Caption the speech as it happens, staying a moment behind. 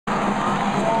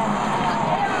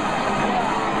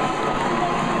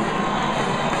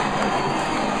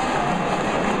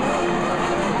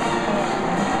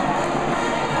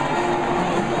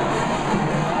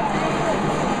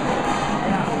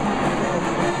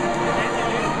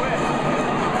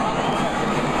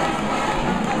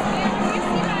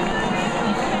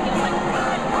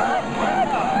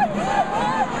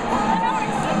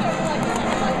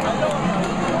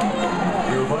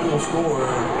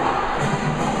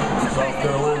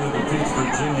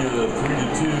Virginia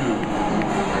 3-2.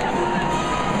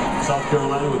 South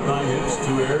Carolina with 9 hits,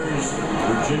 2 errors.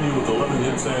 Virginia with 11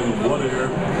 hits and 1 error.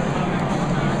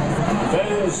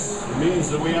 Fans, means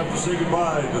that we have to say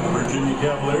goodbye to the Virginia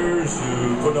Cavaliers,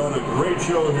 who put on a great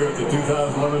show here at the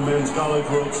 2011 Men's College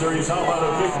World Series. How about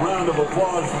a big round of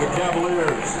applause for the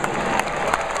Cavaliers?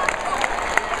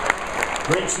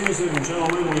 Great season,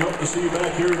 gentlemen. We hope to see you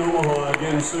back here in Omaha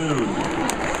again soon.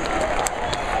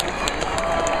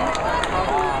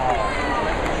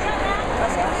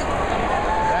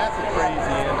 That's a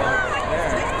crazy end there.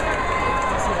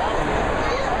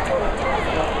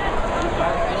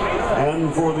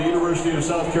 And for the University of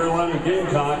South Carolina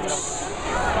Gamecocks,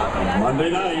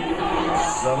 Monday night,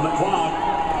 7 o'clock,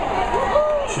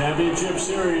 Championship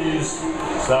Series.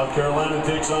 South Carolina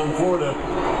takes on Florida.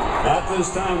 At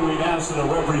this time, we'd ask that a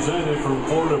representative from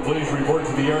Florida please report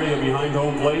to the area behind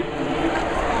home plate.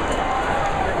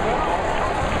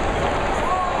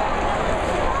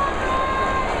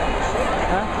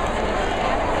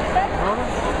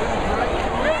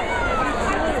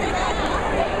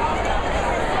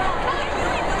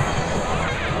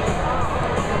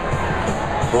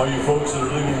 For all you folks that are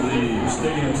leaving the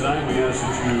stadium tonight, we ask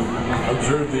that you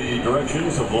observe the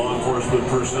directions of law enforcement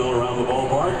personnel around the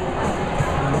ballpark.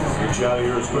 Get you out of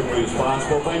here as quickly as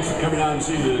possible. Thanks for coming out and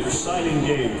seeing the exciting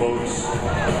game, folks.